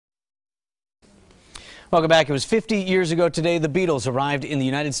Welcome back. It was 50 years ago today the Beatles arrived in the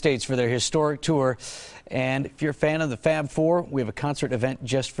United States for their historic tour. And if you're a fan of the Fab Four, we have a concert event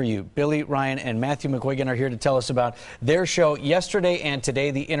just for you. Billy, Ryan, and Matthew McQuiggan are here to tell us about their show yesterday and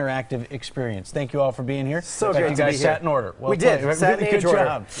today, the interactive experience. Thank you all for being here. So great to be here. You guys sat in order. We did. Good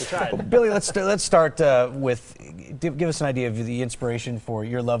job. We tried. Well, Billy, let's start with, give us an idea of the inspiration for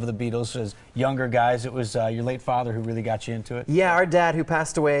your love of the Beatles as younger guys. It was your late father who really got you into it. Yeah, our dad, who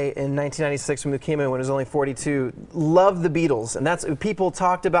passed away in 1996 from leukemia when he was only 42, loved the Beatles. And that's people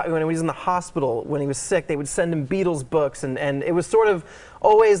talked about when he was in the hospital, when he was sick. They would send him Beatles books, and it was sort of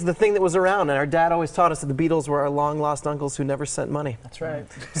always the thing that was around. And our dad always taught us that the Beatles were our long-lost uncles who never sent money. That's right.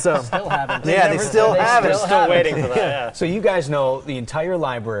 So still haven't. Yeah, they still haven't. Still waiting for that. Yeah. So you guys know the entire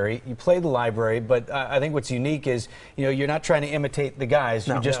library. You play the library, but I think what's unique is you're not trying to imitate the guys.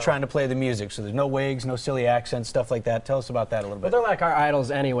 You're just trying to play the music. So there's no wigs, no silly accents, stuff like that. Tell us about that a little bit. Well, they're like our idols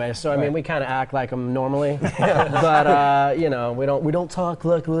anyway. So I mean, we kind of act like them normally, but we don't talk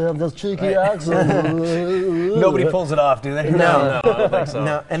like we have those cheeky accents. Nobody pulls it off, do they? No, I don't think so.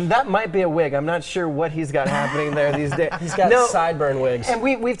 No, and that might be a wig. I'm not sure what he's got happening there these days. He's got sideburn wigs. And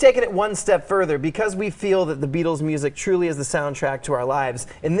we've taken it one step further because we feel that the Beatles music truly is the soundtrack to our lives.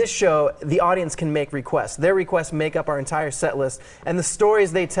 In this show, the audience can make requests. Their requests make up our entire set list, and the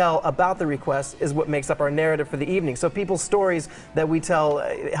stories they tell about the requests is what makes up our narrative for the evening. So people's stories that we tell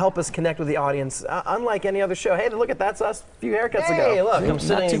help us connect with the audience, unlike any other show. Hey, look at that's us a few haircuts ago. Hey, look, I'm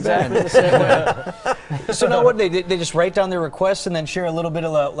sitting exactly the same way. So now what, they just write down their requests and then share a little bit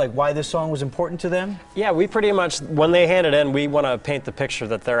of like why this song was important to them? Yeah, we pretty much, when they hand it in, we want to paint the picture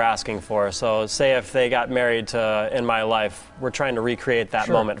that they're asking for. So say if they got married to In My Life, we're trying to recreate that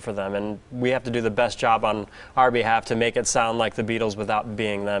moment for them, and we have to do the best job on our behalf to make it sound like the Beatles without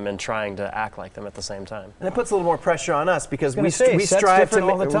being them and trying to act like them at the same time. And it puts a little more pressure on us because we sets strive to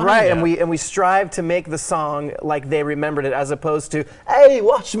all the time. and we strive to make the song like they remembered it, as opposed to, hey,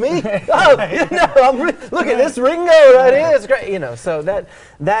 watch me, look at this Ringo right here, it's great, So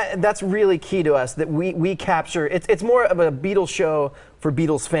that's really key to us, that we capture. It's more of a Beatles show for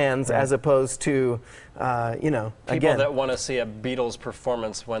Beatles fans as opposed to people that want to see a Beatles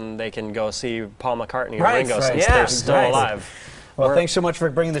performance when they can go see Paul McCartney or Right, Ringo right. since they're still alive. Well, thanks so much for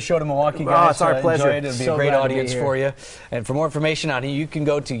bringing the show to Milwaukee, guys. It's our pleasure. Enjoy it. It'll be a great audience for you. And for more information on it, you can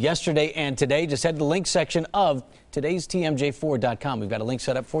go to Yesterday and Today. Just head to the link section of today's TMJ4.com. We've got a link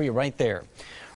set up for you right there.